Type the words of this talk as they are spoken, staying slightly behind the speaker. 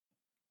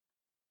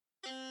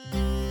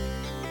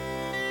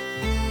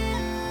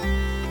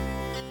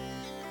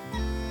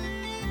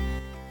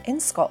In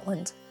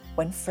Scotland,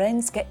 when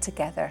friends get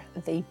together,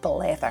 they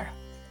blether.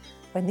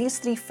 When these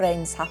three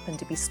friends happen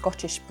to be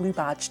Scottish Blue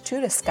Badge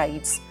tourist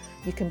guides,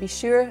 you can be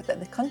sure that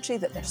the country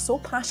that they're so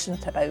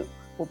passionate about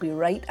will be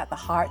right at the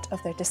heart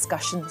of their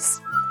discussions.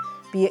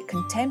 Be it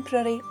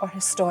contemporary or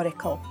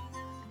historical,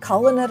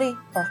 culinary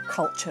or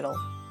cultural,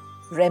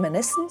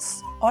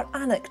 reminiscence or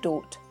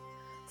anecdote,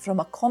 from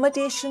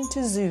accommodation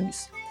to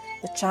zoos,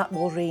 the chat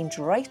will range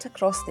right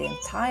across the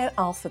entire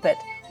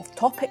alphabet of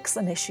topics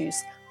and issues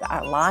that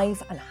are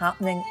live and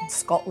happening in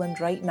Scotland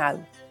right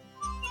now.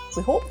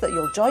 We hope that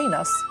you'll join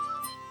us.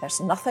 There's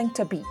nothing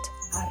to beat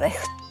a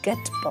recht good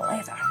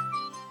blether.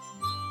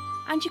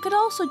 And you could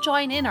also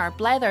join in our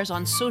blethers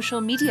on social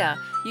media.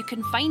 You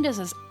can find us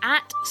as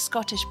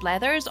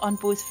 @ScottishBlethers on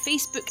both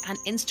Facebook and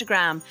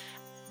Instagram.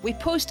 We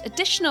post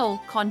additional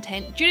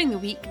content during the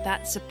week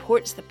that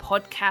supports the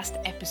podcast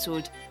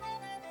episode.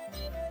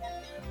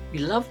 We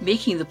love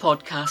making the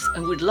podcast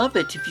and would love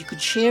it if you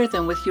could share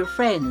them with your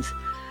friends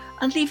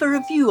and leave a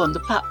review on the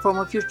platform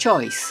of your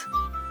choice.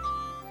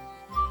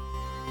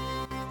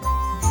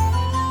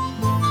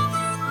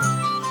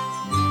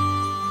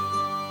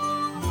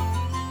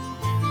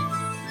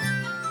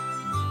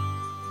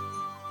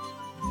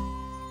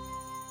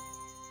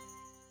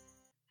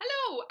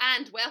 Hello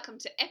and welcome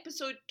to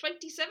episode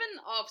 27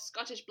 of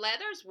Scottish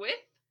Blethers with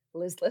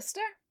Liz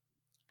Lister?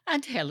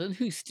 And Helen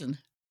Houston.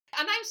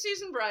 And I'm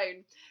Susan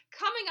Brown.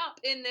 Coming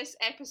up in this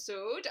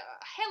episode,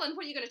 Helen,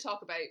 what are you going to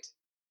talk about?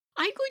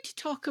 I'm going to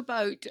talk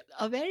about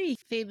a very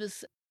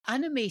famous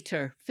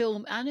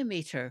film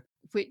animator,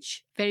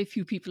 which very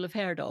few people have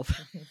heard of.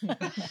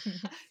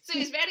 So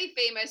he's very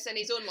famous in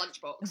his own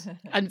lunchbox.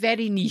 And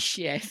very niche,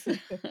 yes.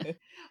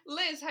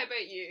 Liz, how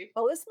about you?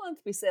 Well, this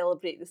month we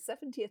celebrate the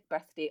 70th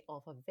birthday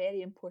of a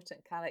very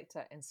important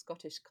character in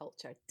Scottish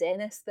culture,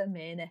 Dennis the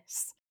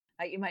Menace.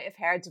 You might have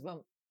heard of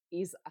him.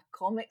 He's a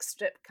comic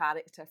strip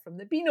character from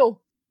the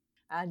Beano,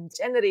 and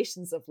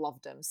generations have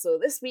loved him. So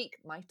this week,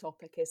 my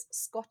topic is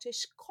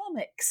Scottish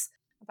comics.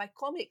 By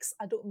comics,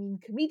 I don't mean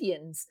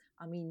comedians,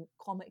 I mean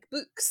comic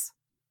books.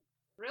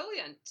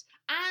 Brilliant.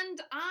 And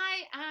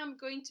I am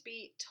going to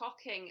be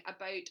talking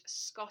about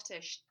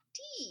Scottish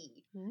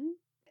tea.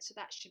 So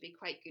that should be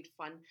quite good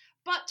fun.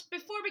 But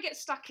before we get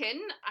stuck in,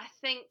 I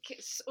think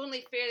it's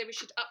only fair that we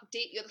should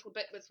update you a little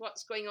bit with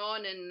what's going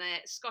on in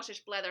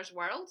Scottish Blethers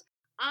world.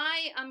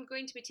 I am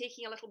going to be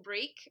taking a little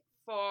break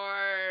for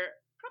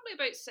probably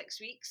about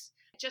 6 weeks,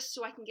 just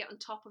so I can get on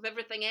top of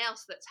everything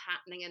else that's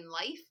happening in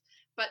life.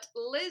 But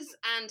Liz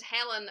and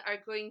Helen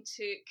are going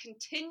to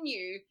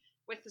continue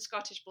with the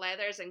Scottish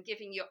Blethers and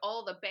giving you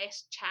all the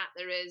best chat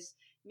there is,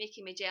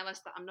 making me jealous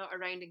that I'm not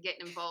around and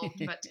getting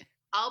involved. But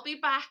I'll be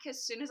back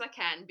as soon as I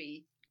can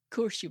be. Of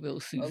course you will,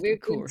 Susan, well, we're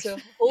of course. going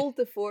to hold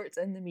the fort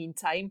in the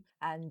meantime,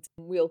 and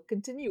we'll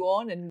continue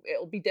on, and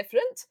it'll be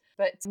different,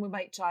 but we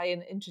might try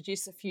and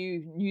introduce a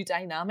few new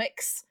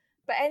dynamics.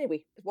 But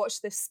anyway,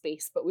 watch this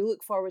space, but we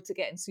look forward to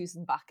getting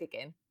Susan back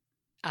again.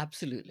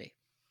 Absolutely.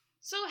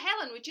 So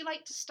Helen, would you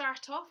like to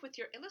start off with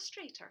your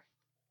illustrator?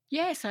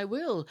 Yes, I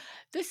will.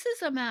 This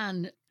is a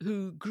man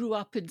who grew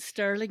up in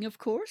Stirling, of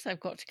course. I've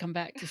got to come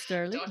back to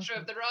Stirling. Daughter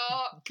of the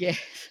Rock. Yes.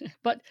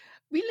 But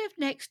we lived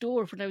next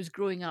door when I was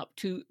growing up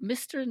to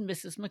Mr. and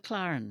Mrs.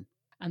 McLaren,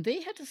 and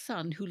they had a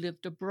son who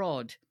lived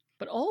abroad.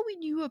 But all we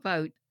knew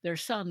about their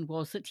son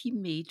was that he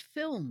made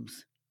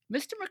films.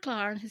 Mr.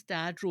 McLaren, his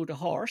dad, rode a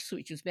horse,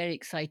 which was very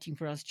exciting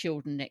for us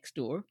children next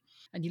door.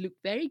 And he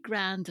looked very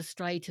grand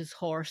astride his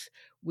horse,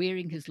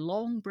 wearing his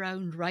long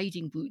brown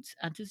riding boots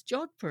and his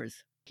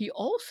jodhpurs. He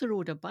also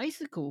rode a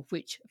bicycle,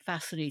 which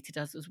fascinated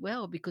us as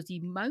well, because he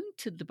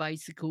mounted the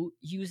bicycle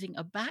using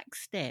a back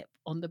step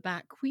on the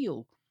back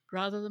wheel,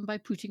 rather than by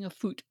putting a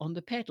foot on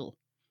the pedal.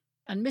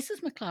 And Mrs.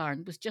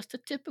 McLaren was just a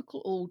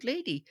typical old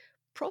lady,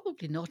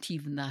 probably not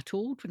even that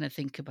old when I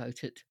think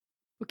about it.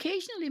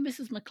 Occasionally,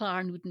 Mrs.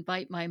 McLaren would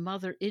invite my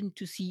mother in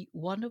to see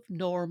one of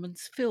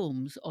Norman's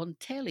films on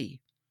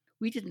telly.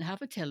 We didn't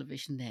have a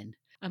television then,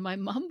 and my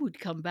mum would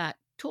come back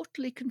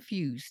totally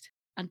confused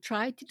and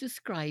tried to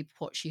describe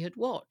what she had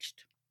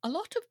watched. A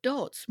lot of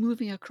dots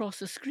moving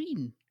across a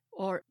screen,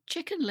 or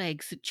chicken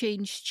legs that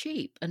changed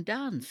shape and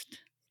danced,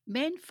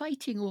 men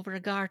fighting over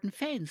a garden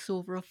fence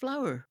over a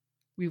flower.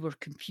 We were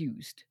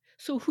confused.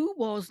 So who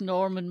was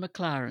Norman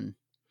McLaren?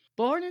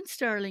 Born in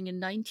Stirling in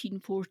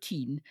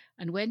 1914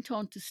 and went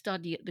on to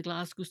study at the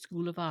Glasgow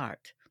School of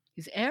Art.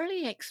 His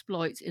early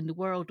exploits in the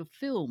world of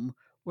film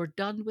were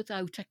done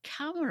without a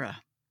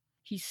camera.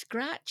 He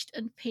scratched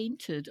and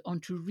painted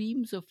onto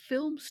reams of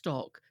film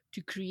stock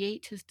to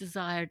create his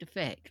desired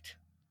effect.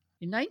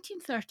 In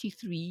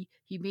 1933,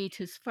 he made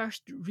his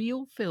first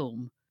real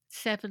film,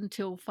 7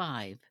 till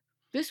 5.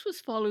 This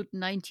was followed in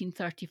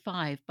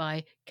 1935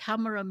 by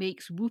Camera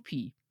Makes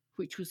Whoopee,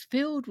 which was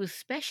filled with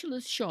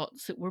specialist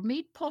shots that were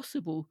made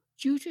possible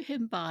due to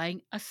him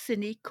buying a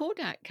Cine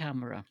Kodak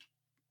camera.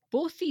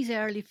 Both these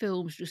early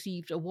films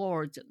received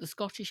awards at the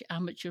Scottish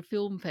Amateur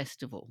Film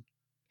Festival.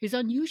 His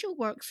unusual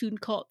work soon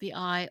caught the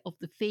eye of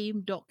the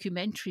famed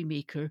documentary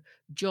maker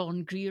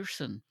John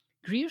Grierson.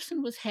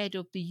 Grierson was head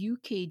of the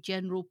UK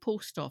General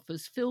Post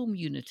Office film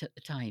unit at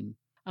the time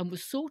and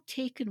was so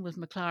taken with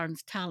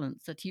McLaren's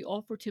talents that he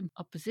offered him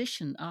a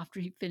position after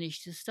he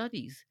finished his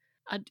studies.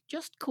 And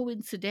just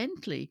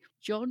coincidentally,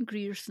 John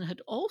Grierson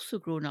had also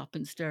grown up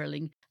in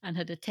Stirling and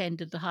had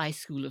attended the High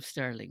School of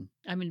Stirling.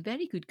 I'm in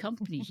very good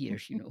company here,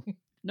 you know.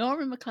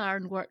 Norman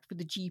McLaren worked for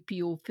the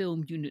GPO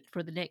film unit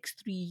for the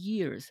next 3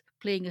 years,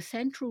 playing a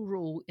central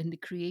role in the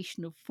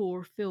creation of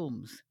 4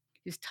 films.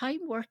 His time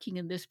working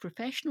in this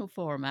professional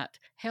format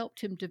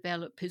helped him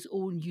develop his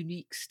own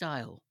unique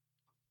style.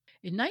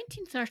 In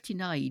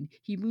 1939,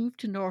 he moved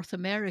to North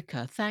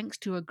America thanks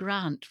to a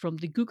grant from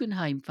the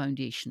Guggenheim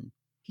Foundation.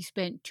 He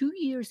spent 2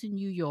 years in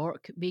New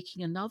York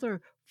making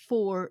another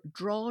 4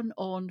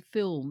 drawn-on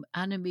film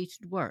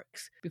animated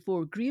works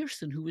before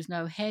Grierson, who was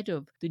now head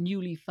of the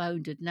newly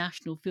founded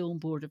National Film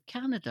Board of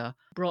Canada,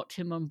 brought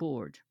him on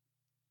board.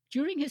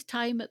 During his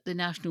time at the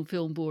National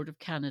Film Board of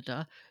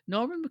Canada,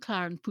 Norman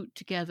McLaren put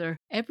together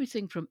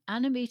everything from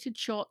animated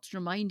shots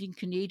reminding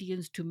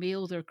Canadians to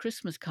mail their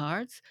Christmas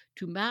cards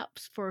to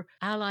maps for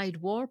Allied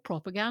war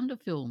propaganda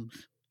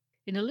films.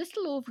 In a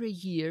little over a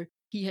year,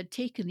 he had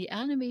taken the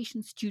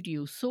animation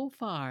studio so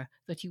far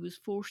that he was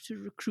forced to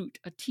recruit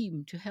a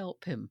team to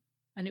help him.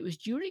 And it was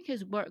during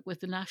his work with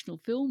the National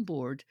Film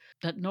Board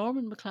that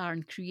Norman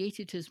McLaren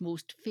created his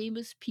most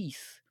famous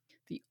piece,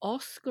 the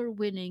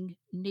Oscar-winning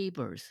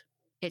Neighbours.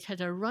 It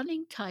had a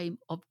running time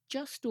of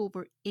just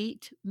over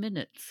 8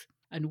 minutes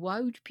and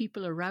wowed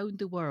people around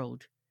the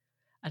world,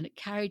 and it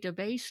carried a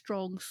very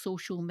strong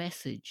social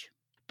message.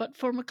 But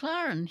for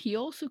McLaren, he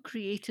also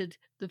created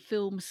the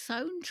film's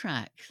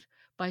soundtracks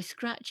by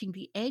scratching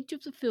the edge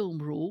of the film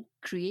roll,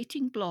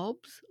 creating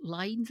blobs,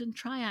 lines, and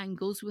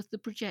triangles with the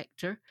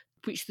projector,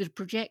 which the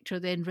projector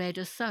then read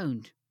as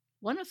sound.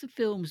 One of the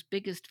film's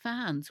biggest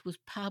fans was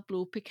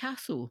Pablo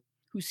Picasso,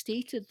 who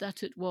stated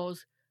that it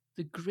was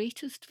the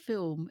greatest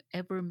film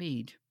ever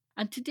made.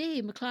 And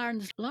today,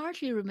 McLaren is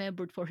largely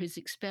remembered for his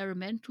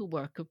experimental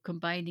work of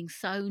combining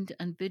sound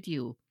and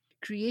video,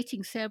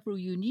 creating several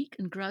unique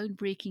and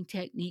groundbreaking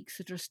techniques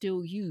that are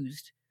still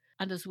used.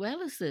 And as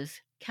well as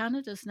this,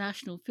 Canada's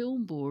National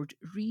Film Board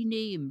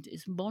renamed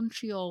its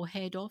Montreal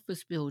head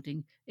office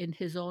building in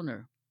his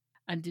honour.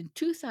 And in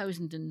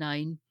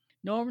 2009,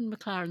 Norman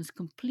McLaren's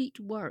complete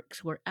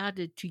works were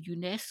added to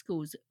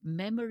UNESCO's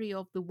Memory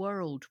of the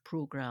World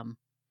programme.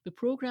 The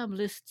programme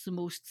lists the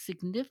most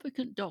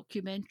significant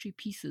documentary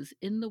pieces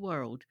in the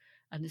world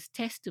and is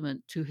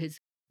testament to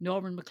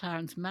Norman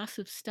McLaren's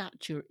massive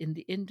stature in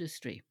the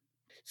industry.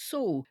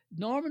 So,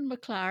 Norman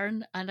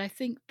McLaren, and I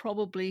think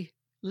probably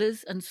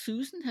Liz and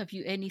Susan, have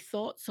you any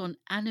thoughts on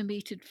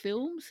animated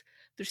films?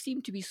 There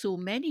seem to be so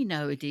many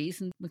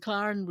nowadays, and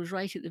McLaren was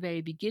right at the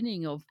very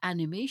beginning of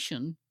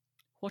animation.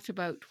 What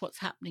about what's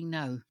happening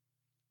now?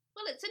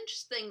 Well, it's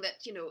interesting that,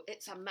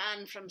 it's a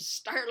man from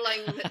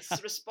Stirling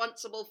that's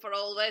responsible for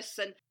all this,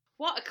 and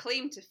what a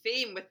claim to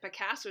fame with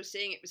Picasso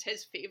saying it was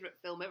his favourite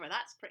film ever.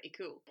 That's pretty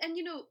cool. And,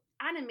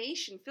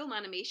 film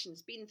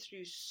animation's been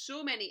through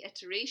so many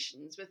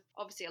iterations with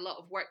obviously a lot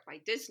of work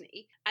by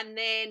Disney, and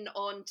then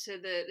on to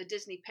the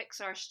Disney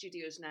Pixar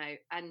studios now.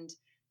 And,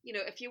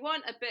 if you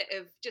want a bit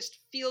of just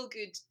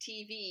feel-good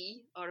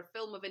TV or a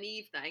film of an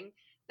evening,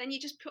 then you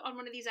just put on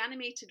one of these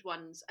animated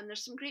ones, and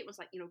there's some great ones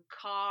like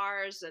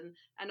Cars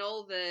and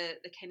all the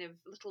kind of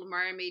Little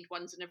Mermaid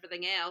ones and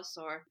everything else,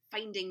 or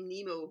Finding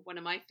Nemo, one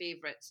of my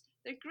favourites.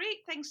 They're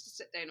great things to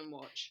sit down and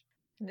watch.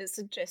 And it's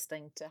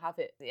interesting to have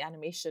the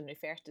animation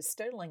refer to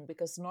Stirling,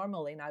 because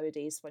normally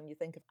nowadays when you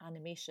think of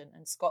animation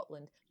in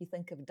Scotland, you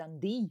think of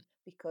Dundee,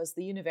 because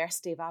the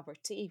University of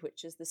Abertay,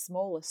 which is the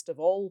smallest of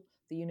all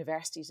the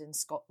universities in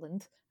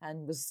Scotland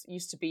and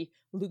used to be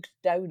looked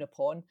down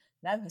upon,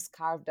 now has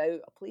carved out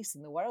a place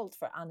in the world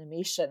for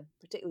animation,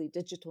 particularly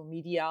digital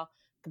media,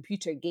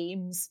 computer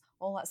games,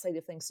 all that side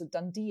of things. So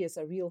Dundee is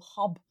a real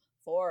hub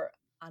for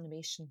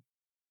animation.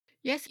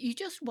 Yes, you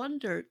just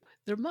wonder,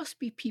 there must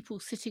be people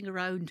sitting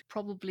around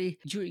probably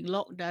during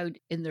lockdown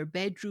in their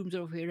bedrooms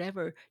or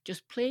wherever,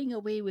 just playing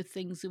away with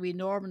things the way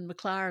Norman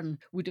McLaren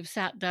would have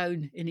sat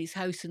down in his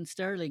house in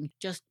Stirling,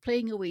 just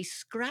playing away,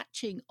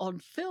 scratching on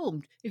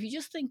film. If you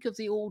just think of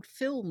the old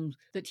films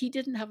that he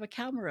didn't have a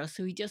camera,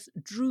 so he just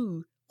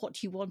drew what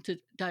he wanted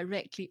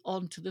directly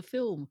onto the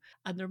film.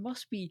 And there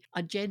must be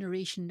a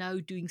generation now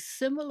doing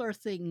similar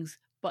things,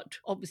 but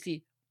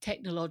obviously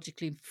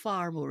technologically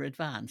far more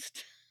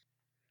advanced.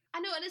 I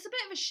know, and it's a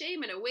bit of a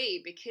shame in a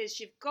way, because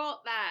you've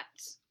got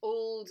that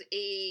old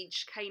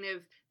age kind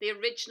of the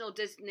original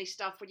Disney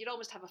stuff where you'd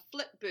almost have a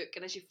flip book,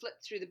 and as you flip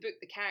through the book,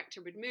 the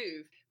character would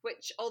move,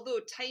 which, although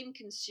time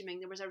consuming,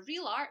 there was a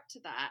real art to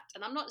that.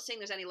 And I'm not saying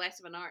there's any less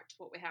of an art to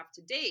what we have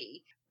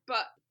today,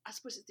 but I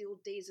suppose it's the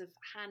old days of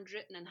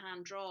handwritten and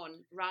hand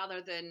drawn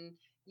rather than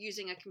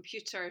using a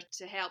computer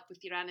to help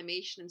with your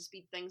animation and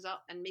speed things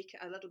up and make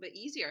it a little bit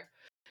easier.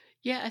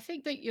 Yeah, I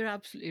think that you're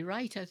absolutely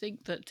right. I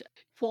think that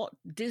what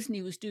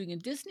Disney was doing,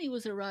 and Disney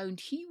was around,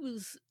 he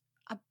was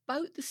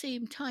about the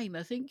same time.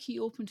 I think he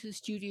opened his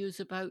studios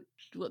about,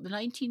 the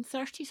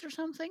 1930s or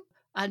something?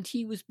 and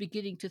he was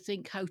beginning to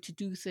think how to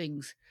do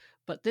things.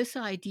 But this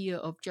idea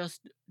of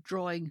just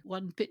drawing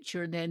one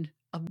picture and then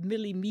a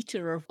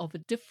millimetre of a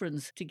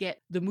difference to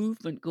get the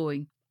movement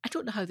going, I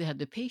don't know how they had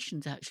the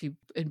patience, actually,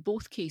 in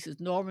both cases,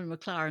 Norman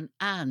McLaren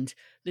and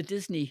the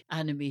Disney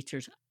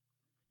animators.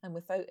 And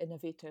without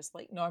innovators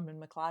like Norman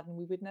McLaren,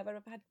 we would never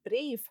have had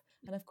Brave.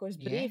 And of course,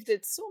 Brave Yes.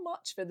 did so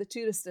much for the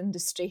tourist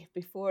industry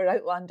before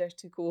Outlander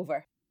took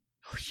over.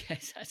 Oh,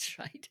 yes, that's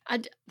right.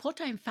 And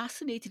what I'm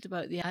fascinated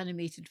about the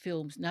animated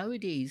films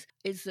nowadays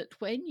is that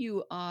when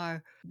you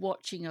are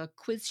watching a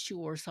quiz show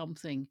or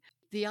something,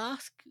 they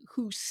ask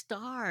who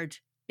starred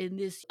in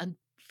this, and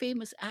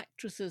famous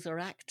actresses or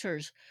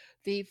actors,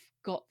 they've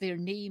got their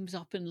names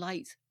up in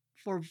lights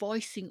for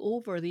voicing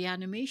over the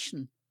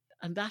animation.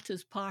 And that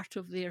is part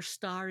of their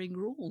starring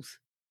roles.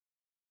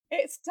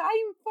 It's time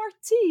for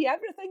tea.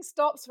 Everything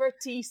stops for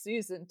tea,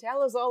 Susan.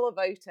 Tell us all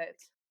about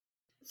it.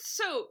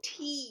 So,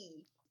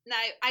 tea. Now,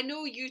 I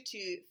know you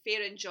two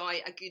fair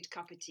enjoy a good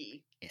cup of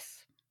tea. Yes.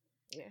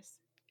 Yes.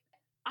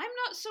 I'm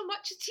not so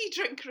much a tea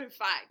drinker, in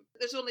fact.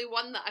 There's only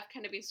one that I've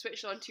kind of been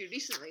switched on to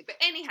recently. But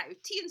anyhow,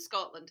 tea in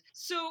Scotland.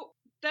 So,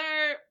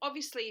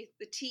 obviously,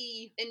 the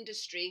tea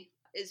industry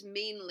is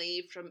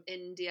mainly from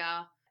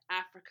India,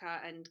 Africa,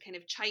 and kind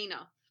of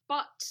China.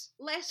 But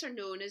lesser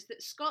known is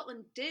that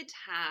Scotland did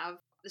have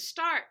the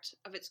start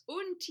of its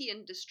own tea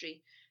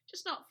industry,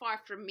 just not far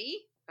from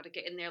me. Got to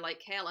get in there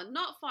like Helen.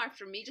 Not far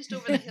from me, just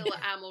over the hill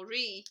at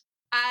Amalree.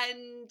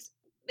 And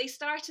they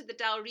started the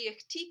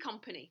Dalriach Tea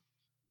Company.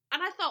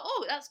 And I thought,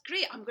 oh, that's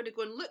great. I'm going to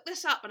go and look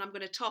this up and I'm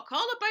going to talk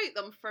all about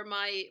them for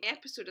my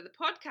episode of the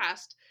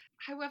podcast.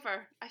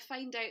 However, I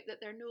find out that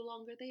they're no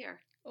longer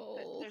there.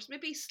 Oh. There's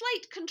maybe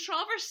slight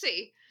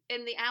controversy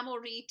in the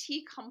Amalree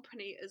Tea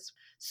Company.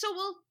 So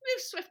we'll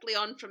move swiftly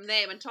on from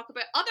them and talk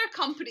about other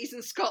companies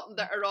in Scotland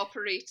that are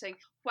operating.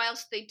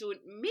 Whilst they don't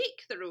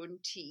make their own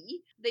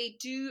tea, they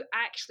do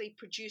actually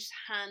produce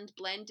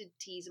hand-blended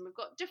teas, and we've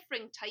got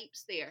differing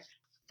types there.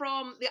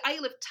 From the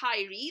Isle of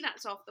Tiree,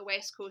 that's off the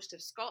west coast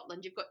of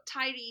Scotland, you've got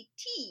Tiree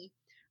Tea,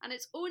 and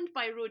it's owned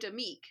by Rhoda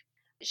Meek.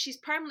 She's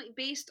permanently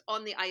based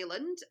on the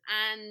island,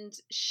 and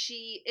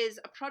she is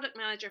a product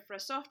manager for a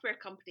software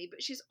company,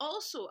 but she's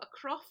also a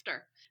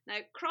crofter. Now,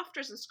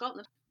 crofters in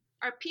Scotland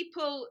are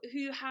people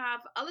who have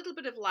a little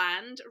bit of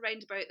land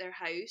around about their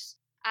house,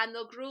 and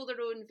they'll grow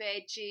their own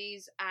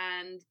veggies,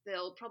 and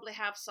they'll probably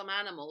have some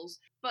animals.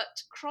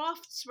 But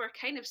crofts were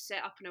kind of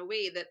set up in a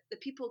way that the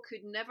people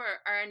could never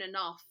earn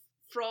enough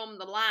from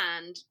the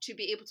land to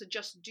be able to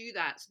just do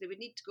that. So they would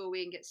need to go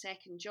away and get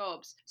second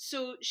jobs.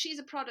 So she's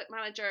a product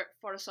manager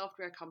for a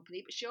software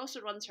company, but she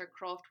also runs her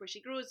croft where she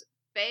grows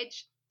veg,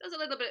 does a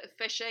little bit of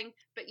fishing,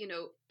 but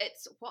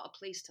it's what a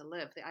place to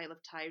live, the Isle of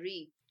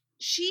Tiree.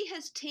 She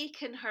has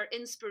taken her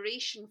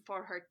inspiration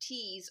for her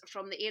teas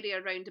from the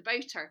area round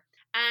about her,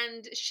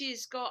 and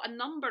she's got a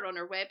number on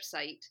her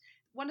website.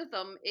 One of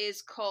them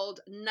is called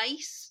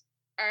Nice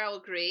Earl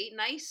Grey,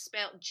 nice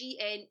spelt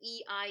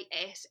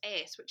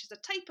Gneis, which is a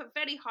type of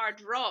very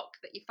hard rock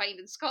that you find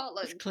in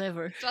Scotland. It's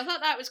clever. So I thought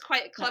that was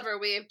quite a clever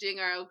way of doing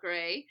Earl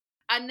Grey.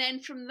 And then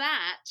from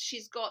that,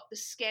 she's got the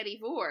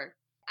Skerryvore.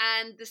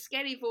 And the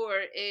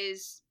Skerryvore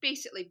is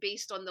basically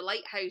based on the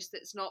lighthouse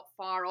that's not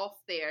far off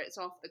there. It's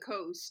off the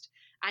coast.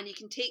 And you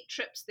can take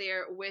trips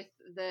there with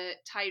the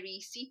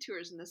Tiree Sea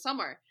Tours in the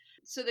summer.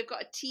 So they've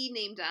got a tea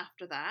named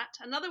after that.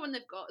 Another one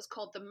they've got is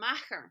called the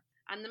Macher.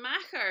 And the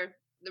Macher,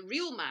 the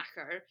real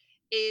Macher,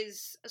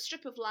 is a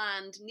strip of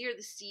land near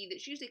the sea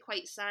that's usually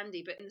quite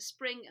sandy, but in the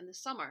spring and the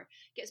summer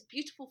gets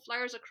beautiful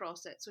flowers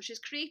across it. So she's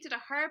created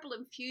a herbal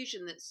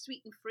infusion that's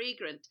sweet and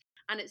fragrant,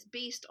 and it's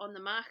based on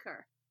the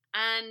Macher.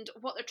 And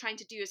what they're trying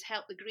to do is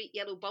help the great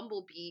yellow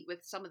bumblebee with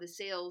some of the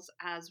sales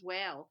as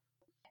well.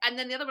 And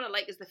then the other one I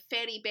like is the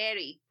Fairy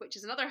Berry, which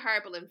is another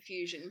herbal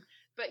infusion.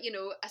 But,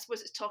 I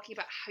suppose it's talking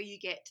about how you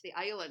get to the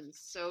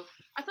islands. So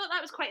I thought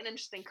that was quite an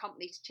interesting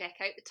company to check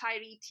out, the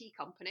Tiree Tea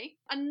Company.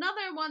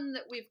 Another one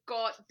that we've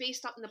got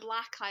based up in the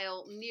Black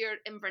Isle near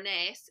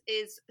Inverness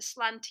is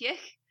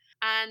Slantiach.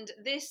 And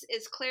this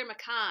is Claire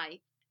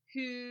Mackay,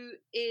 who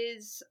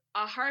is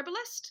a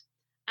herbalist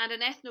and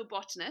an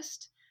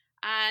ethnobotanist.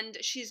 And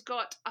she's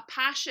got a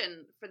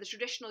passion for the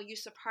traditional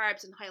use of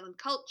herbs in Highland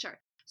culture.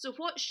 So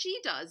what she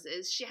does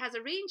is she has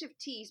a range of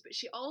teas, but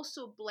she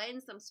also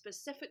blends them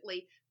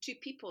specifically to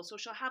people. So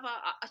she'll have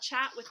a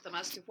chat with them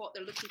as to what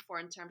they're looking for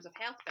in terms of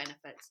health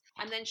benefits.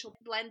 And then she'll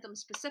blend them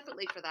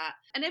specifically for that.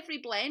 And every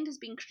blend has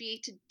been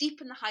created deep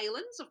in the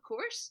Highlands, of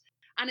course.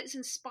 And it's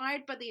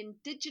inspired by the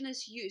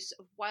indigenous use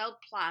of wild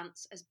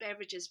plants as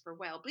beverages for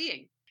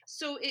well-being.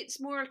 So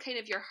it's more kind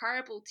of your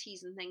herbal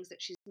teas and things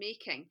that she's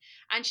making.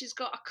 And she's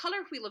got a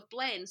colour wheel of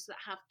blends that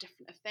have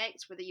different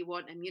effects, whether you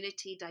want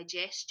immunity,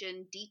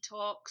 digestion,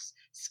 detox,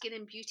 skin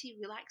and beauty,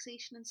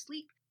 relaxation and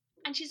sleep.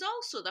 And she's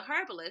also the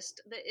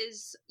herbalist that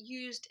is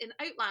used in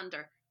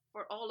Outlander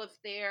for all of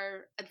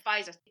their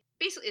advisors.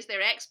 Basically, is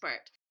their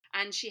expert.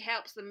 And she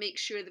helps them make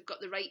sure they've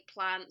got the right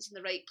plants in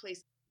the right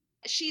place.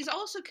 She's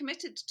also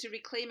committed to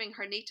reclaiming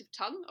her native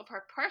tongue of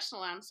her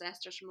personal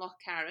ancestors from Loch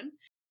Carron.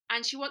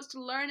 And she wants to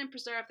learn and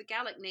preserve the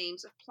Gaelic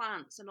names of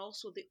plants and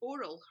also the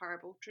oral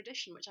herbal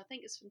tradition, which I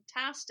think is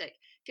fantastic,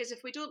 because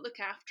if we don't look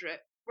after it,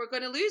 we're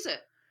going to lose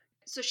it.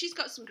 So she's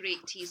got some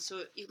great teas,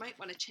 so you might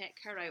want to check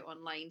her out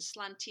online.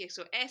 Slantea,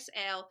 so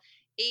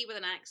SLA with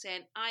an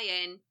accent,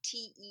 INTEACH,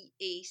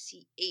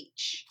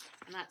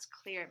 and that's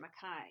Claire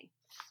Mackay.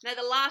 Now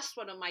the last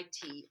one on my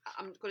tea,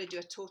 I'm going to do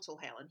a total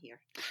Helen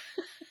here.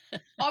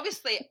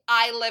 Obviously,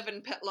 I live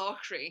in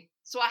Pitlochry,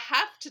 so I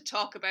have to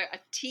talk about a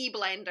tea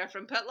blender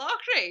from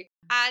Pitlochry,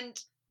 and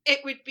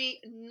it would be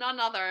none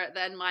other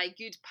than my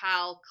good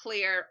pal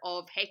Claire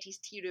of Hetty's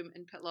Tea Room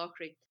in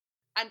Pitlochry.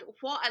 And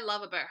what I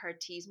love about her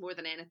teas more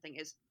than anything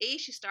is, A,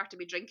 she started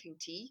me drinking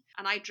tea,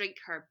 and I drink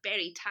her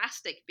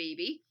Berry-tastic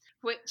baby,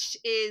 which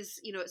is,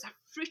 it's a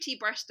fruity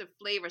burst of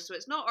flavour. So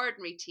it's not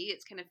ordinary tea,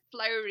 it's kind of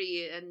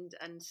flowery and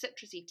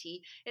citrusy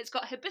tea. It's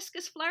got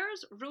hibiscus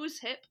flowers,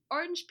 rosehip,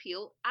 orange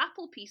peel,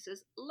 apple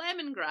pieces,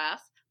 lemongrass,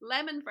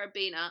 lemon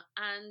verbena,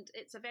 and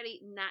it's a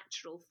very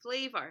natural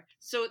flavour.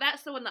 So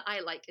that's the one that I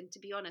like, and to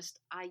be honest,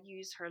 I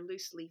use her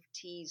loose leaf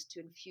teas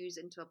to infuse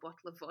into a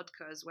bottle of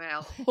vodka as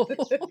well.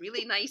 It's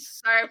really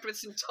nice, served with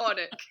some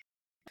tonic.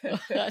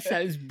 That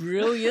sounds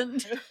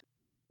brilliant.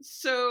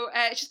 So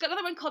she's got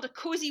another one called a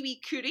Cozy Wee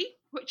Curry,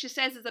 which she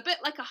says is a bit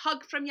like a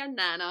hug from your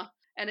nana.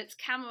 And it's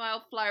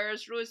chamomile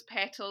flowers, rose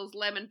petals,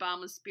 lemon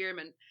balm, and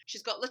spearmint.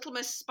 She's got Little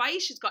Miss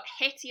Spice. She's got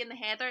Hetty and the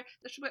Heather.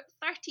 There's about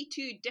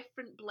 32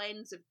 different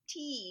blends of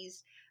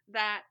teas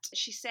that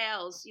she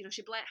sells.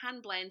 She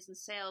hand blends and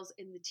sells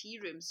in the tea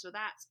room. So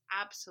that's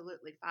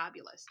absolutely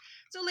fabulous.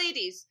 So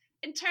ladies,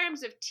 in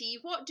terms of tea,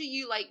 what do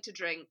you like to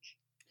drink?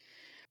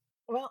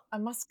 Well, I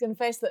must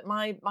confess that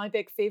my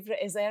big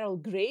favourite is Earl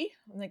Grey.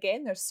 And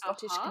again, there's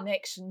Scottish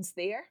connections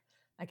there.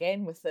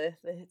 Again, with the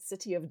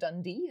city of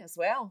Dundee as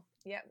well.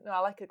 Yeah, no, I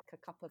like a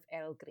cup of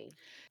Earl Grey.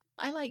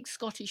 I like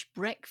Scottish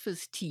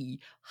breakfast tea.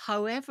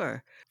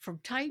 However, from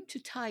time to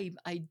time,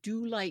 I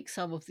do like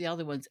some of the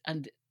other ones.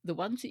 And the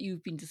ones that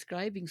you've been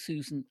describing,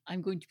 Susan,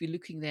 I'm going to be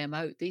looking them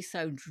out. They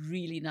sound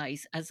really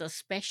nice as a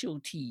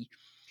specialty.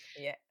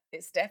 Yeah,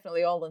 it's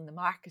definitely all in the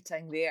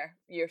marketing there.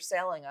 You're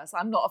selling us.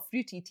 I'm not a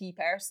fruity tea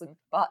person,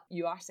 but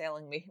you are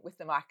selling me with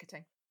the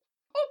marketing.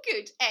 Oh,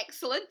 good.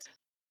 Excellent.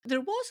 There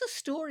was a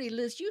story,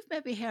 Liz, you've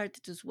maybe heard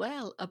it as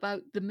well,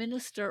 about the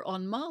minister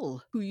on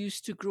Mull who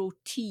used to grow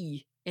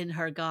tea in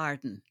her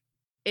garden.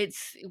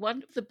 It's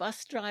one of the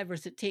bus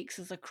drivers that takes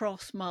us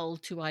across Mull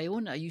to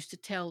Iona used to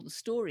tell the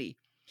story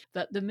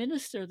that the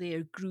minister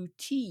there grew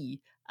tea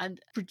and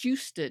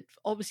produced it,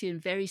 obviously in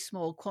very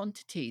small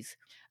quantities.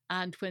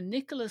 And when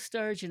Nicola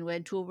Sturgeon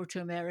went over to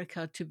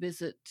America to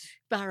visit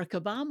Barack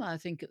Obama, I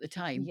think at the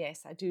time.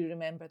 Yes, I do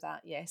remember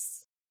that,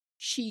 yes.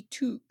 She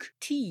took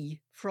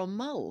tea from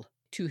Mull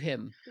to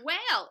him.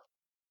 Well,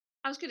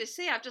 I was going to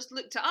say, I've just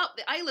looked it up.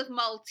 The Isle of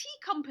Mull Tea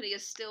Company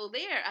is still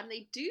there, and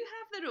they do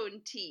have their own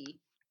tea.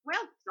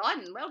 Well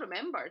done, well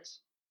remembered.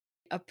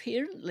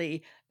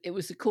 Apparently, it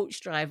was the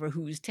coach driver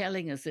who was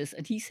telling us this,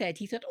 and he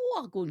thought, oh,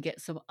 I'll go and get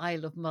some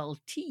Isle of Mull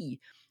tea.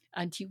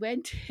 And he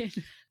went in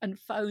and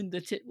found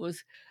that it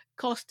was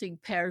costing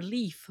per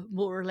leaf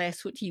more or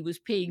less what he was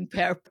paying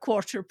per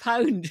quarter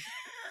pound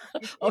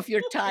of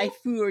your Thai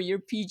Fu or your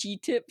PG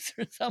Tips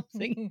or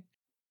something.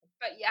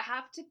 But you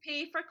have to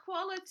pay for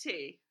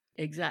quality.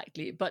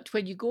 Exactly. But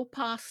when you go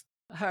past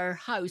her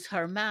house,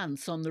 her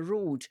manse on the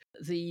road,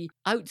 the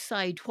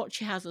outside, what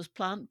she has as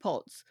plant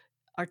pots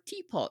are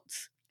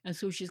teapots. And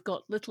so she's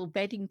got little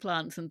bedding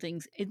plants and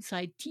things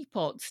inside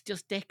teapots,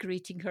 just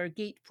decorating her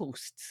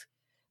gateposts.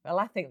 Well,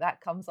 I think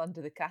that comes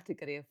under the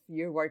category of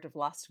your word of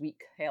last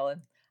week,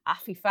 Helen.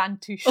 Affy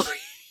Fantouche. Oh,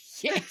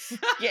 yes,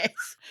 yes,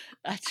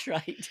 that's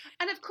right.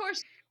 And of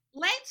course,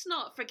 let's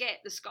not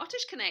forget the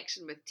Scottish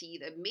connection with tea,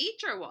 the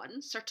major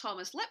one, Sir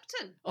Thomas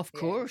Lipton. Of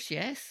course,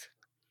 yes.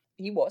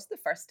 He was the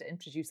first to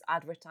introduce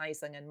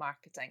advertising and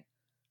marketing.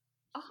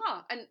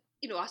 And,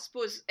 I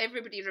suppose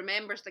everybody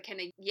remembers the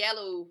kind of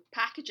yellow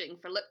packaging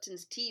for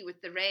Lipton's tea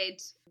with the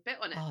red bit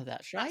on it. Oh,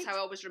 that's right. That's how I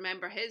always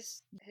remember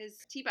his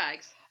tea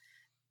bags.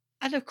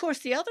 And of course,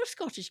 the other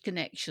Scottish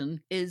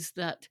connection is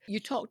that you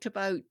talked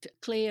about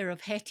Claire of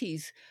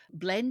Hetty's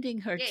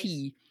blending her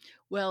tea.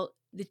 Well,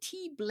 the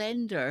tea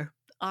blender,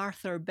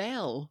 Arthur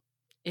Bell,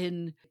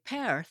 in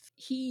Perth,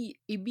 he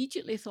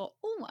immediately thought,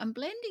 oh, I'm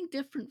blending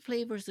different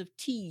flavours of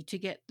tea to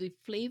get the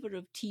flavour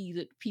of tea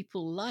that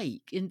people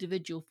like,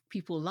 individual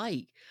people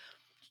like.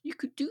 You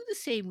could do the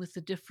same with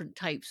the different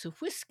types of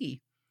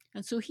whiskey.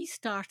 And so he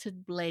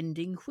started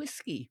blending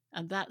whiskey,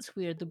 and that's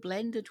where the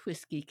blended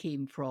whiskey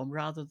came from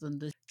rather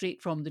than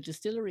straight from the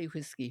distillery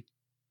whiskey.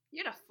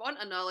 You're a font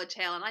of knowledge,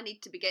 Helen. I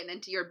need to be getting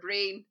into your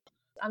brain.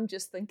 I'm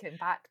just thinking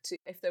back to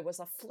if there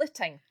was a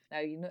flitting. Now,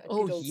 a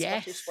good old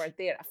Scottish word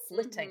there, a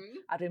flitting,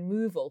 a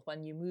removal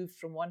when you moved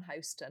from one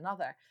house to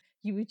another.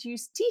 You would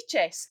use tea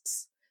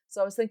chests.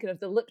 So I was thinking of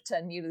the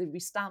Lipton, they'd be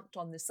stamped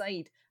on the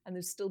side and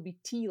there'd still be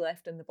tea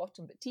left in the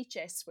bottom. But tea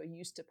chests were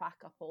used to pack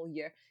up all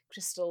your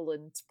crystal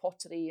and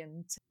pottery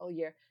and all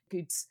your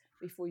goods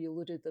before you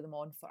loaded them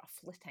on for a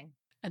flitting.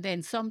 And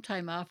then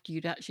sometime after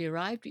you'd actually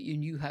arrived at your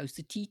new house,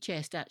 the tea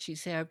chest actually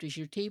served as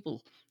your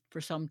table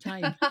for some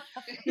time.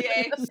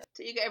 Yes,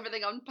 till you get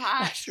everything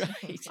unpacked.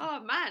 That's right.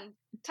 Oh man,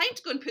 time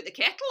to go and put the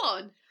kettle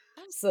on.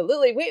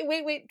 Absolutely.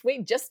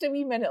 Wait, just a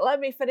wee minute. Let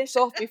me finish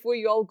off before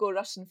you all go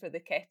rushing for the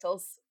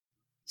kettles.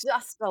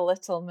 Just a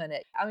little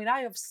minute. I mean,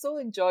 I have so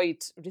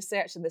enjoyed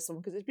researching this one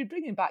because it's been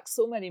bringing back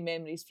so many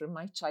memories from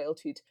my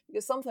childhood.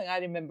 Because something I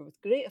remember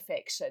with great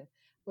affection,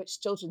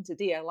 which children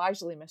today are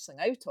largely missing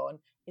out on,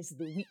 is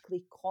the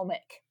weekly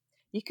comic.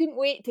 You couldn't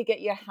wait to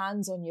get your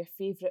hands on your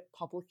favourite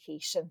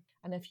publication.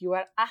 And if you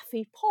were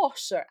Affy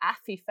Posh or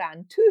Affy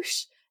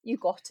Fantouche, you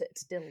got it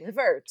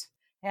delivered.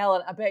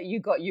 Helen, I bet you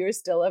got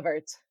yours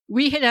delivered.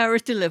 We had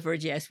ours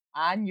delivered, yes.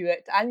 I knew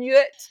it.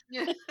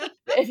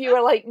 If you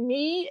were like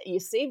me, you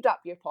saved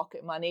up your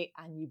pocket money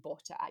and you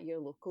bought it at your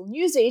local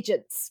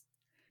newsagents.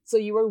 So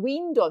you were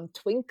weaned on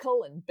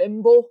Twinkle and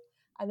Bimbo.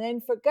 And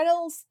then for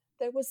girls,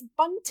 there was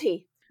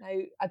Bunty. Now,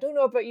 I don't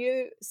know about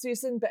you,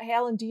 Susan, but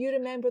Helen, do you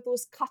remember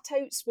those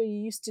cutouts where you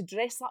used to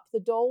dress up the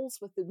dolls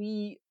with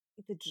the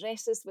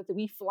dresses with the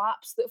wee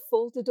flaps that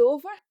folded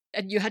over?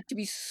 And you had to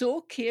be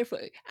so careful.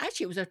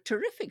 Actually, it was a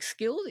terrific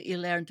skill that you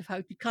learned of how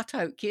to cut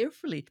out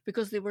carefully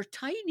because they were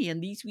tiny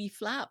and these wee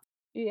flaps.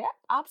 Yeah,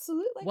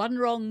 absolutely. One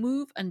wrong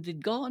move and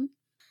they'd gone.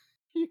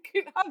 You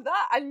could have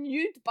that, a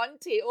nude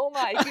Bunty. Oh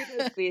my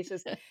goodness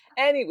gracious.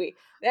 Anyway,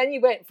 then you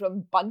went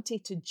from Bunty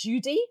to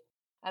Judy.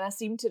 And I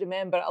seem to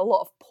remember a lot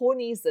of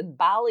ponies and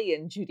ballet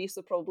and Judy,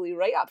 so probably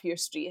right up your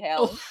street,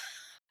 Helen. Oh.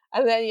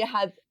 And then you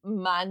had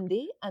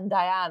Mandy and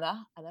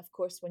Diana. And of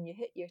course, when you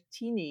hit your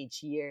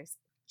teenage years,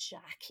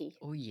 Jackie.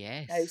 Oh,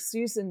 yes. Now,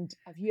 Susan,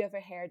 have you ever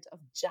heard of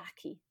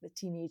Jackie, the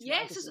teenage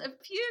Yes, magazine?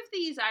 a few of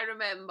these I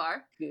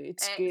remember. Good.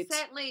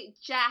 Certainly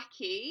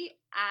Jackie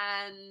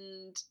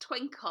and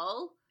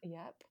Twinkle.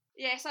 Yep.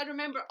 Yes, I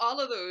remember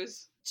all of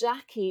those.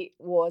 Jackie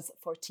was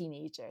for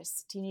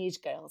teenagers,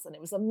 teenage girls, and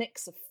it was a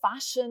mix of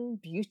fashion,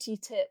 beauty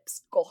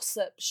tips,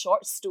 gossip,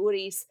 short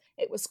stories.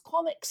 It was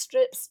comic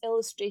strips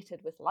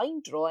illustrated with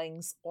line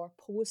drawings or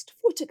posed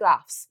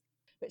photographs,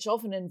 which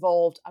often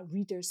involved a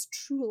reader's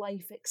true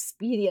life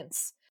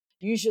experience,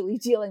 usually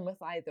dealing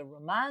with either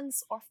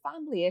romance or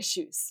family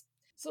issues.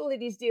 So,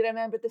 ladies, do you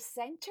remember the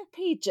centre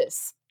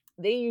pages?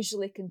 They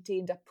usually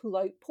contained a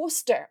pull-out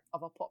poster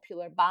of a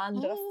popular band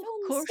or a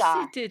film of course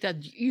star. they did,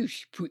 and you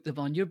should put them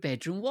on your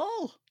bedroom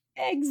wall.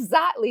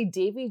 Exactly.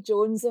 Davy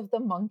Jones of the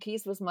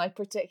Monkees was my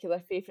particular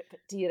favourite. But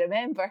do you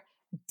remember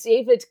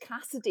David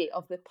Cassidy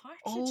of the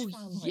Partridge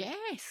Family?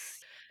 Yes.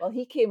 Well,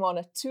 he came on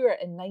a tour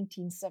in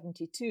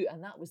 1972,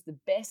 and that was the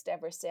best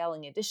ever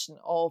selling edition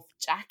of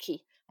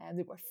Jackie. And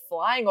they were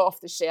flying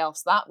off the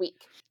shelves that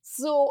week.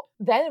 So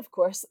then, of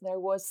course, there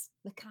was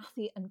the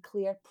Kathy and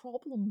Claire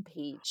problem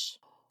page.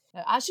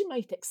 Now, as you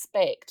might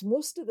expect,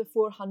 most of the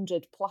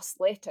 400 plus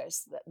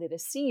letters that they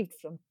received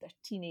from their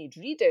teenage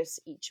readers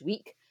each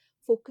week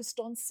focused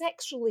on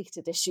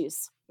sex-related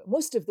issues. But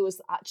most of those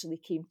that actually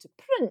came to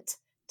print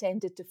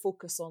tended to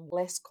focus on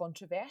less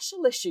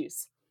controversial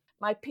issues.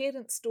 My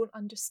parents don't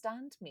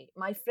understand me.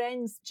 My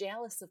friend's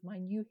jealous of my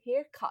new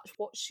haircut.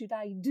 What should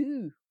I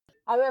do?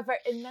 However,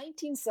 in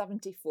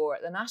 1974,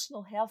 the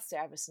National Health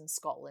Service in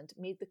Scotland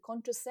made the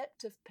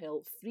contraceptive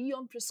pill free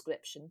on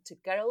prescription to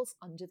girls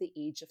under the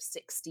age of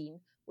 16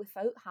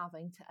 without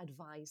having to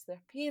advise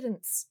their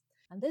parents.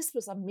 And this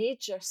was a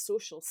major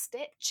social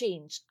step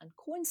change and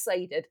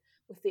coincided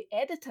with the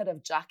editor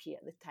of Jackie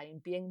at the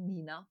time being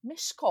Nina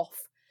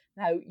Mishkoff.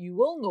 Now, you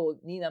will know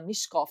Nina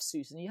Mishkoff,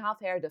 Susan. You have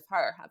heard of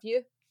her, have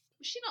you?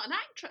 Was she not an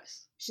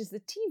actress? She's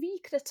the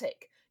TV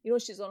critic. You know,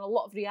 she's on a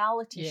lot of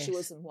reality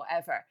shows and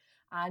whatever.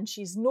 And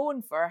she's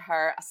known for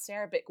her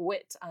acerbic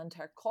wit and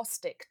her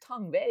caustic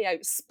tongue, very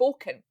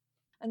outspoken.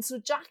 And so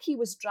Jackie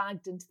was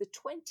dragged into the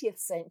 20th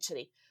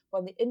century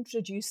when they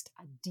introduced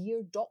a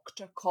Dear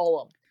Doctor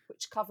column,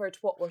 which covered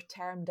what were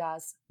termed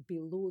as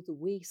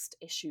below-the-waist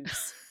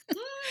issues.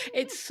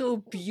 It's so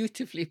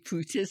beautifully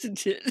put,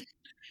 isn't it?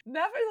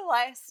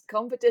 Nevertheless,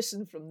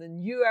 competition from the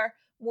newer,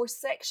 more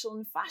sexual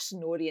and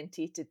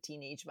fashion-orientated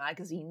teenage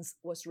magazines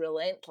was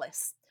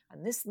relentless.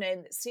 And this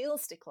meant that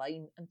sales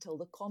declined until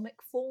the comic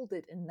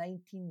folded in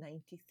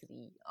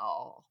 1993.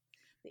 Oh,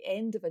 the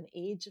end of an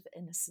age of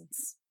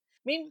innocence.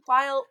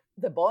 Meanwhile,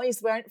 the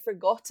boys weren't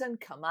forgotten.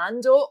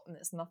 Commando, and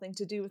it's nothing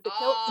to do with the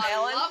kilt,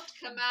 Helen. I loved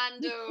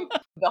Commando.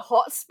 The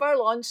Hotspur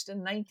launched in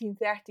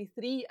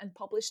 1933 and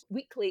published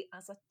weekly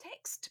as a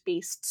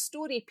text-based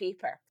story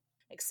paper,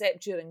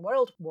 except during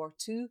World War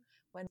II,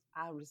 when,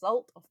 as a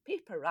result of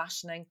paper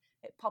rationing,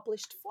 it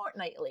published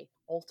fortnightly,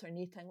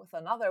 alternating with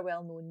another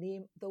well-known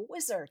name, The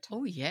Wizard.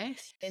 Oh,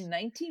 yes. In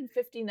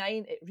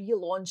 1959, it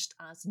relaunched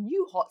as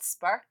New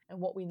Hotspur in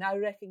what we now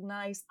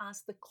recognise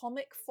as the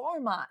comic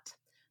format,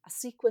 a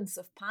sequence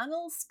of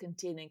panels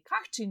containing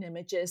cartoon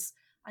images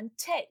and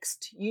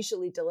text,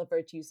 usually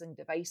delivered using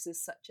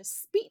devices such as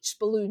speech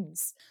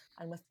balloons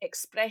and with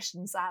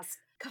expressions as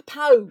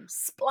kapow,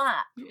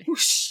 splat,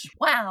 whoosh,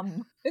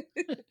 wham,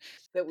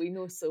 that we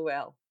know so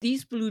well.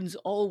 These balloons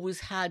always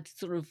had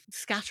sort of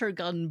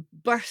scattergun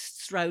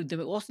bursts round them.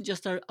 It wasn't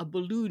just a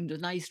balloon, a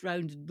nice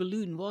rounded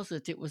balloon, was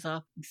it? It was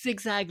a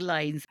zigzag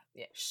lines.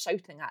 Yeah,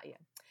 shouting at you.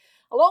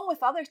 Along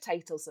with other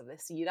titles of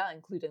this era,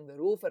 including The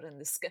Rover and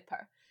The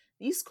Skipper,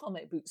 these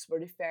comic books were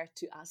referred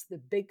to as the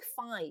Big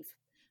Five,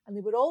 and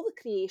they were all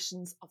the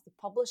creations of the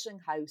publishing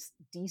house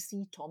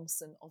DC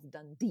Thomson of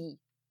Dundee.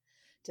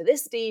 To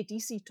this day,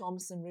 DC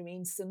Thomson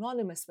remains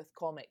synonymous with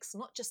comics,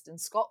 not just in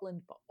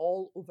Scotland, but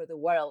all over the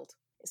world.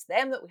 It's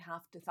them that we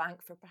have to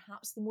thank for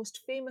perhaps the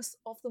most famous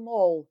of them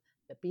all,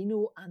 the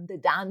Beano and the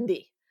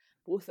Dandy,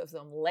 both of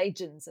them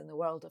legends in the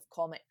world of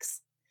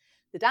comics.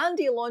 The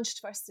Dandy launched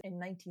first in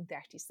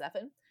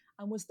 1937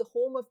 and was the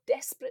home of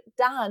Desperate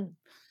Dan,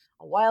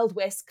 a Wild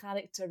West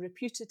character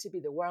reputed to be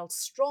the world's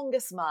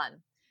strongest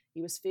man.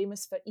 He was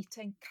famous for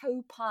eating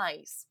cow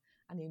pies,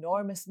 an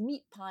enormous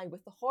meat pie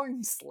with the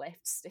horns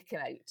left sticking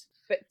out.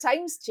 But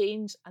times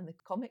change and the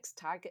comics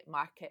target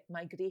market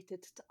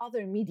migrated to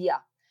other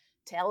media,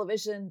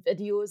 television,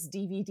 videos,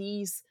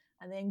 DVDs,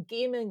 and then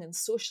gaming and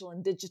social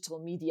and digital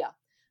media,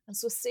 and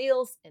so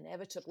sales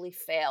inevitably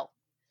fell.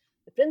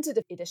 The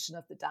printed edition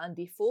of the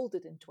Dandy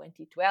folded in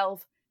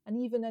 2012, and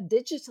even a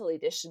digital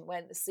edition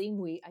went the same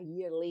way a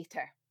year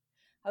later.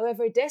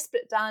 However,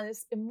 Desperate Dan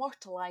is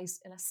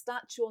immortalised in a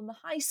statue on the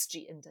High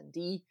Street in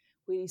Dundee,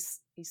 where he's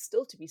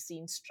still to be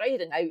seen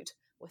striding out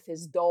with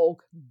his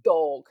dog,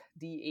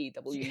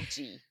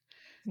 D-A-W-G.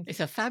 It's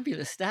a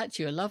fabulous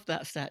statue. I love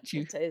that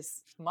statue. It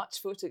is,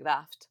 much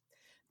photographed.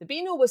 The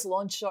Beano was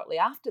launched shortly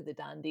after the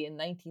Dandy in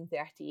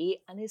 1938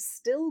 and is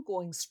still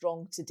going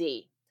strong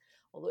today,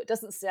 although it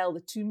doesn't sell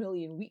the 2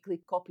 million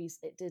weekly copies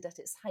it did at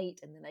its height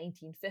in the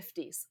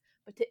 1950s.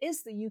 But it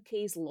is the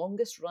UK's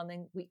longest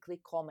running weekly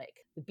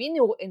comic. The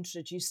Beano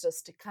introduced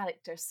us to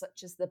characters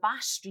such as the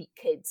Bash Street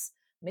Kids,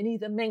 Minnie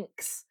the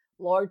Minx,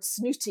 Lord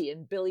Snooty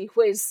and Billy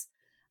Whiz.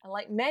 And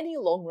like many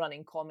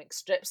long-running comic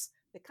strips,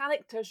 the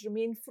characters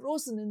remain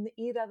frozen in the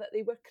era that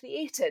they were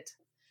created.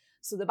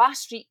 So the Bash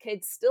Street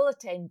Kids still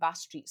attend Bash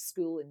Street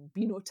School in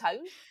Beano Town,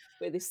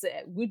 where they sit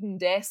at wooden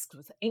desks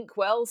with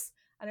inkwells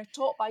and are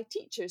taught by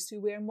teachers who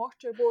wear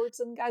mortarboards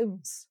and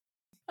gowns.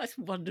 That's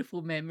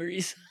wonderful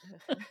memories.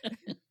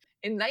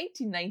 In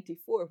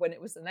 1994, when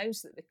it was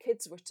announced that the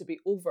kids were to be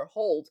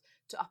overhauled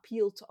to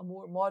appeal to a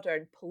more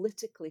modern,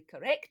 politically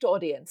correct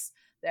audience,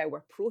 there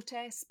were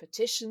protests,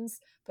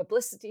 petitions,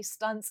 publicity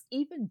stunts,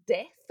 even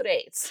death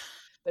threats.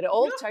 But it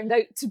all turned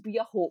out to be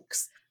a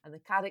hoax, and the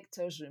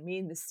characters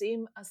remain the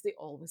same as they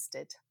always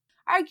did.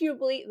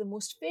 Arguably, the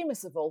most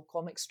famous of all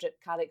comic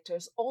strip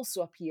characters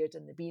also appeared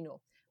in the Beano,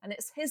 and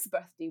it's his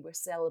birthday we're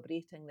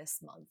celebrating this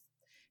month.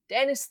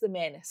 Dennis the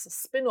Menace, a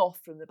spin-off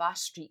from the Bash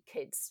Street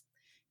Kids.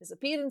 His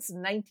appearance in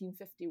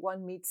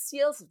 1951 made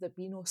sales of the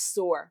Beano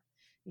soar.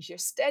 He's your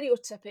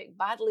stereotypic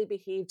badly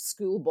behaved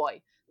schoolboy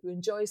who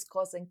enjoys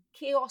causing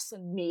chaos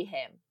and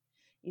mayhem.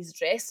 He's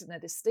dressed in a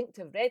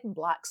distinctive red and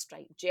black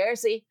striped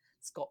jersey,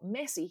 he's got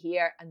messy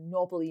hair and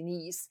knobbly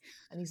knees,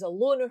 and he's a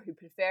loner who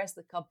prefers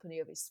the company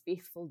of his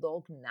faithful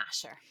dog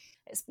Gnasher.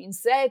 It's been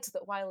said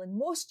that while in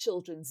most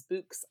children's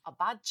books a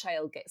bad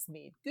child gets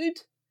made good,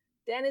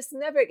 Dennis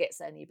never gets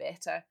any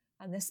better,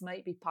 and this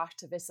might be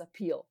part of his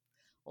appeal.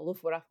 Although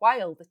for a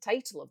while the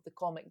title of the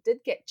comic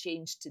did get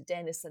changed to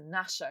Dennis and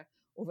Gnasher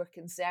over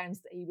concerns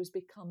that he was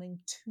becoming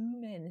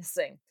too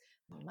menacing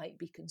and might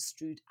be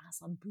construed as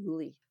a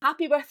bully.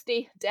 Happy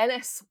birthday,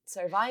 Dennis,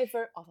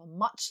 survivor of a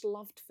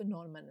much-loved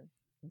phenomenon,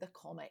 the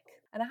comic.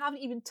 And I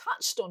haven't even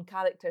touched on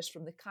characters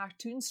from the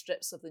cartoon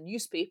strips of the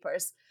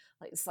newspapers,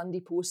 like the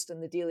Sunday Post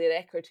and the Daily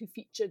Record, who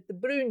featured the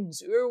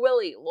Broons, Oor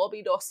Willie,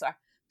 Lobby Dosser,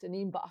 to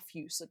name but a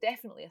few, so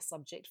definitely a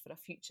subject for a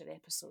future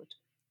episode.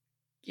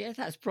 Yeah,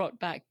 that's brought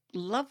back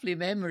lovely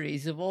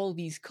memories of all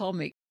these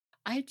comics.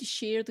 I had to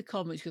share the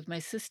comics with my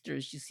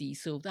sisters, you see,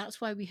 so that's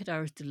why we had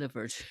ours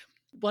delivered.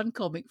 One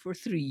comic for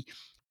three.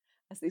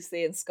 As they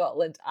say in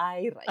Scotland,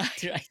 aye,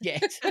 right. Right,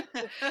 yes.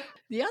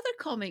 The other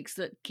comics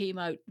that came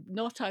out,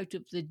 not out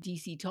of the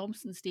DC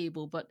Thomson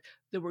stable, but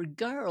there were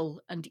Girl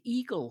and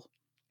Eagle.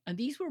 And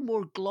these were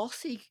more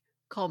glossy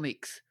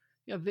comics,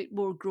 a bit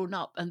more grown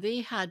up. And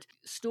they had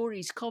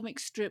stories, comic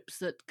strips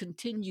that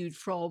continued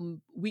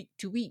from week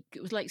to week.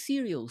 It was like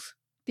serials.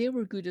 They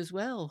were good as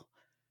well.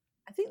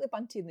 I think the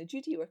Bunty and the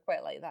Judy were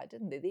quite like that,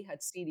 didn't they? They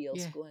had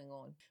serials going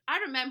on. I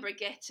remember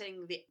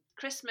getting the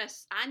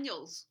Christmas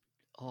annuals.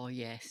 Oh,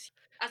 yes.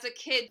 As a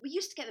kid, we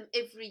used to get them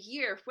every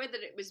year, whether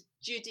it was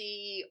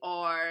Judy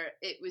or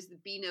it was the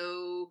Beano.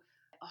 Oh,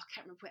 I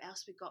can't remember what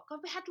else we got. God,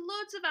 we had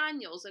loads of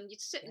annuals and you'd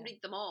sit and read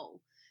them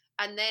all.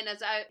 And then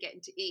as I get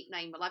into 8,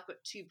 9, well, I've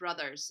got 2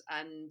 brothers.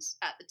 And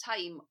at the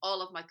time,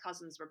 all of my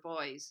cousins were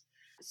boys.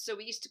 So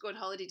we used to go on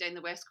holiday down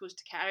the west coast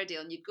to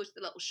Carradale, and you'd go to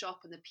the little shop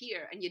on the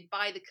pier and you'd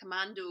buy the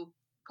Commando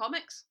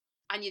comics.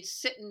 And you'd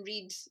sit and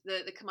read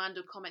the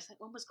Commando comics.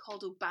 Like one was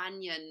called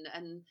O'Banion,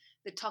 and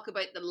they'd talk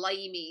about the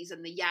Limeys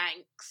and the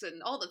Yanks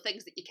and all the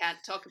things that you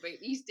can't talk about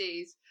these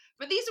days.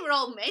 But these were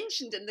all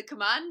mentioned in the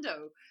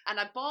Commando. And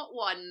I bought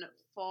one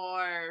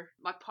for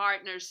my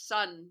partner's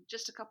son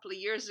just a couple of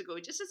years ago,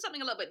 just as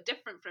something a little bit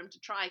different for him to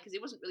try, because he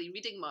wasn't really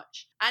reading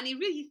much. And he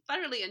really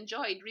thoroughly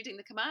enjoyed reading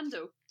the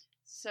Commando.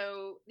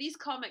 So these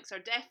comics are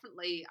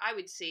definitely, I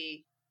would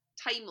say,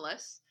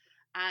 timeless.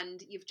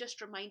 And you've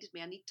just reminded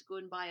me I need to go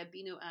and buy a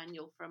Beano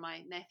annual for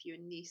my nephew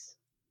and niece.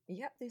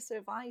 Yep, they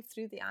survived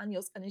through the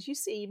annuals. And as you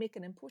say, you make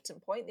an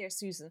important point there,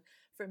 Susan.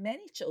 For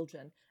many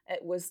children,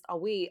 it was a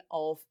way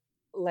of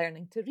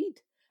learning to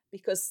read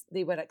because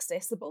they were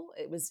accessible,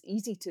 it was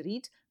easy to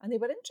read, and they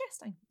were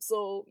interesting.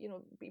 So,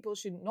 people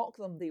shouldn't knock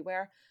them. They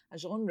were a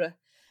genre.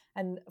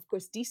 And of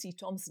course, DC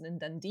Thomson in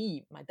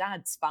Dundee, my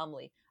dad's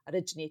family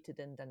originated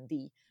in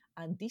Dundee.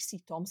 And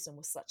DC Thomson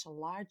was such a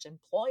large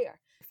employer.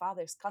 My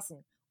father's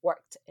cousin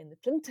worked in the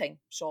printing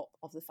shop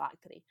of the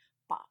factory.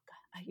 But,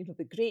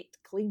 the great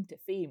claim to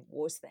fame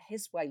was that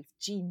his wife,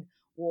 Jean,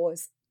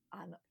 was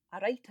a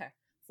writer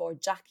for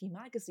Jackie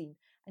magazine.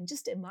 And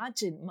just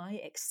imagine my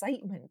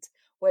excitement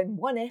when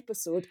one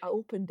episode I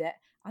opened it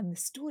and the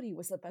story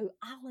was about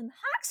Alan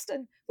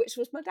Haxton, which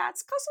was my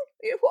dad's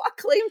cousin. What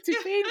a claim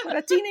to fame for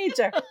a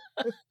teenager.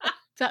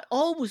 That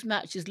always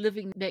matches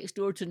living next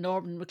door to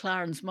Norman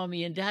McLaren's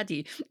mummy and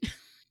daddy.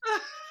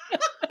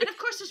 And of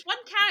course, there's one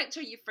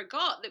character you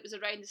forgot that was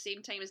around the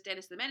same time as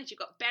Dennis the Menace. You've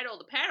got Beryl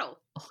the Pearl.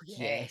 Oh,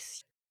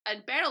 yes.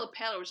 And Beryl the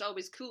Pearl was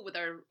always cool with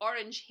her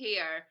orange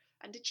hair.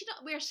 And did she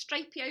not wear a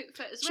stripy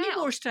outfit as She well?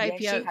 wore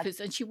stripy outfits,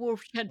 and she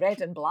had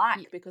red and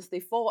black, because they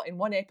fought in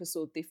one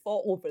episode. They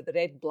fought over the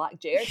red and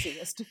black jersey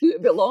as to who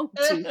it belonged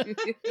to.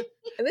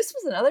 And this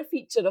was another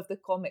feature of the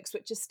comics,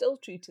 which is still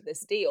true to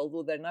this day,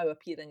 although they're now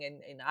appearing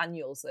in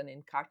annuals and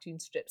in cartoon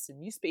strips and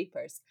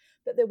newspapers,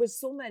 that there was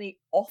so many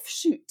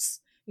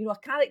offshoots. A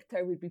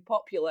character would be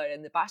popular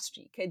in the Bash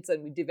Street Kids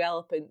and would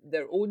develop in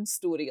their own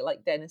story,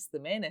 like Dennis the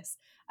Menace.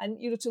 And,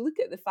 to look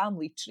at the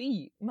family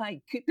tree,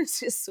 my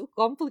goodness, it's so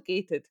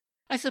complicated.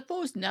 I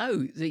suppose now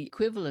the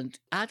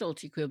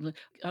adult equivalent,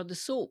 are the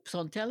soaps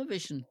on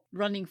television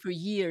running for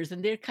years,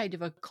 and they're kind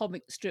of a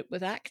comic strip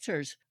with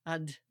actors,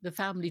 and the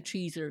family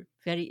trees are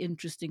very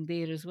interesting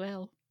there as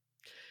well.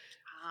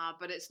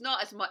 But it's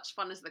not as much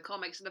fun as the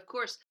comics. And of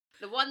course,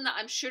 the one that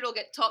I'm sure will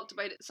get talked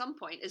about at some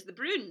point is the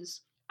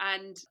Bruins.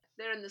 And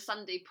they're in the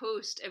Sunday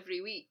Post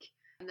every week.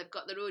 And they've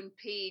got their own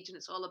page, and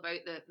it's all about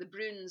the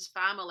Bruins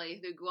family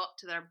who go up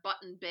to their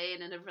button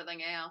Ben and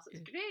everything else.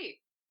 It's great.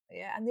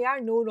 Yeah, and they are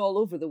known all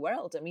over the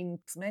world. I mean,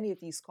 many of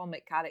these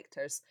comic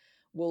characters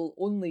will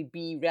only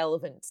be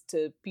relevant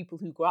to people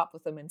who grew up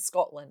with them in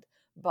Scotland.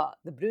 But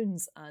the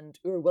Bruins and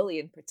Oor Willie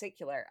in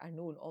particular are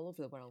known all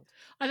over the world.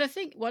 And I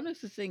think one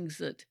of the things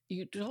that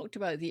you talked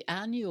about, the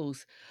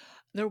annuals,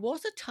 there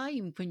was a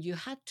time when you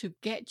had to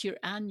get your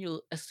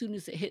annual as soon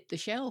as it hit the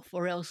shelf,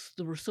 or else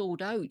they were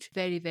sold out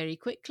very, very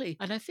quickly.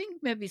 And I think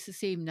maybe it's the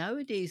same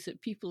nowadays, that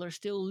people are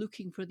still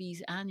looking for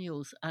these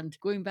annuals. And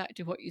going back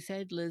to what you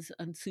said, Liz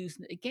and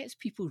Susan, it gets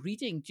people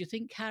reading. Do you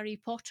think Harry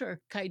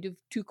Potter kind of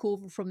took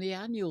over from the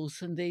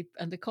annuals and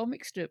the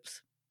comic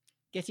strips,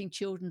 getting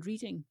children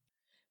reading?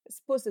 I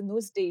suppose in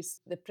those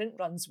days, the print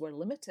runs were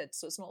limited.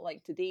 So it's not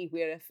like today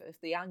where if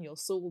the annual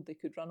sold, they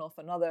could run off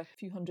another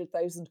few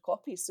 100,000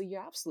 copies. So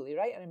you're absolutely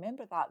right. I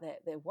remember that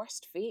the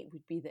worst fate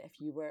would be that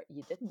if you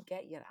didn't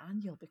get your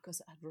annual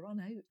because it had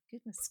run out.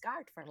 Goodness,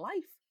 scarred for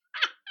life.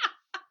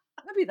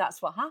 Maybe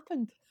that's what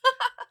happened.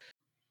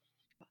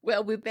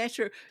 Well, we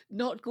better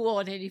not go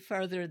on any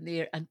further in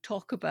there and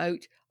talk about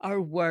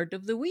our word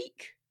of the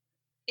week.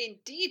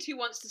 Indeed. Who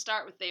wants to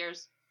start with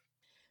theirs?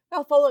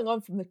 Well, following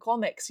on from the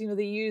comics,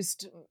 they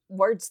used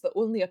words that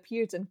only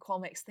appeared in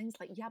comics, things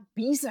like ya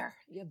beezer,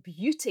 ya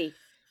beauty.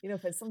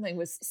 When something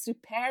was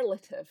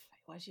superlative,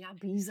 it was ya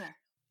beezer.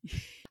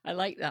 I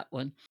like that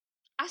one.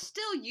 I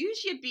still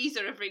use ya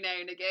beezer every now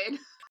and again.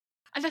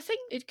 And I think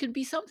it can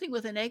be something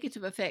with a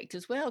negative effect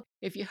as well.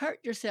 If you hurt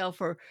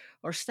yourself or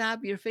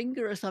stab your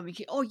finger or something,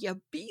 oh,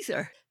 you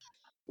beezer.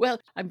 Well,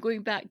 I'm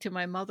going back to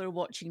my mother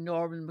watching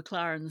Norman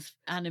McLaren's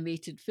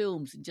animated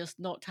films and just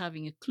not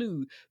having a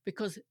clue,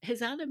 because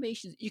his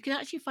animations, you can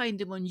actually find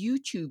them on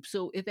YouTube.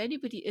 So if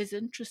anybody is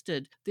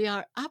interested, they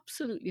are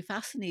absolutely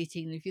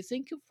fascinating. And if you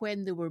think of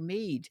when they were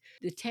made,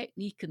 the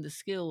technique and the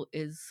skill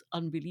is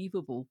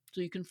unbelievable. So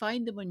you can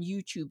find them on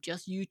YouTube,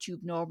 just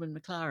YouTube Norman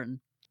McLaren.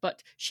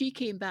 But she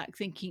came back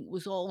thinking it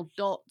was all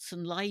dots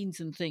and lines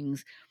and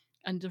things.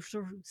 And there's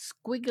sort of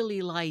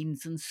squiggly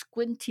lines and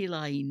squinty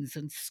lines,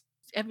 and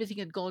everything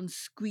had gone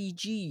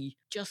squeegee,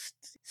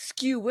 just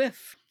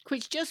skew-whiff,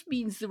 which just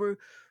means they were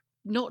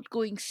not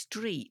going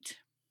straight.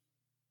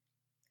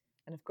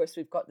 And of course,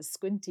 we've got the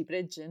Squinty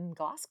Bridge in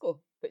Glasgow,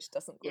 which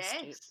doesn't go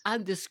straight.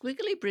 And the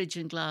Squiggly Bridge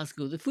in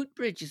Glasgow, the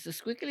footbridge is the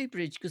Squiggly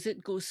Bridge because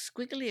it goes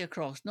squiggly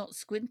across, not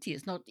squinty.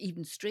 It's not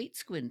even straight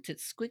squint,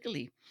 it's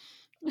squiggly.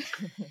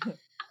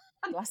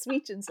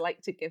 Glaswegians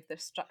like to give their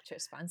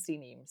structures fancy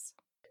names.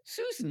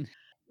 Susan.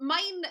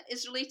 Mine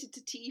is related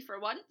to tea for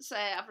once.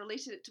 I've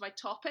related it to my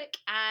topic,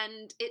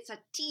 and it's a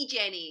tea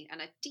Jenny. And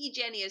a tea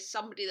Jenny is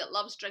somebody that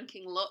loves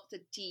drinking lots of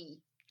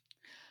tea.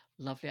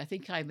 Lovely. I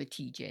think I'm a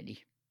tea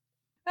Jenny.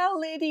 Well,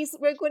 ladies,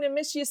 we're going to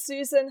miss you,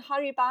 Susan.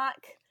 Hurry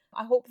back.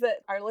 I hope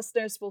that our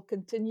listeners will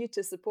continue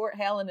to support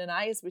Helen and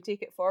I as we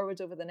take it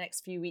forward over the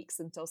next few weeks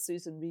until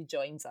Susan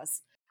rejoins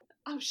us.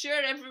 I'm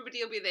sure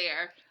everybody will be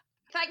there.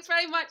 Thanks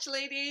very much,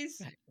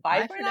 ladies.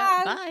 Bye for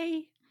now.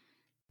 Bye.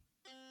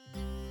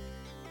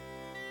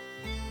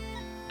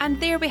 And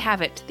there we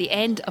have it, the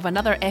end of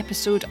another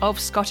episode of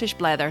Scottish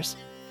Blethers.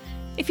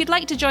 If you'd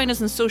like to join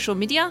us on social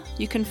media,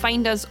 you can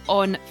find us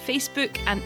on Facebook and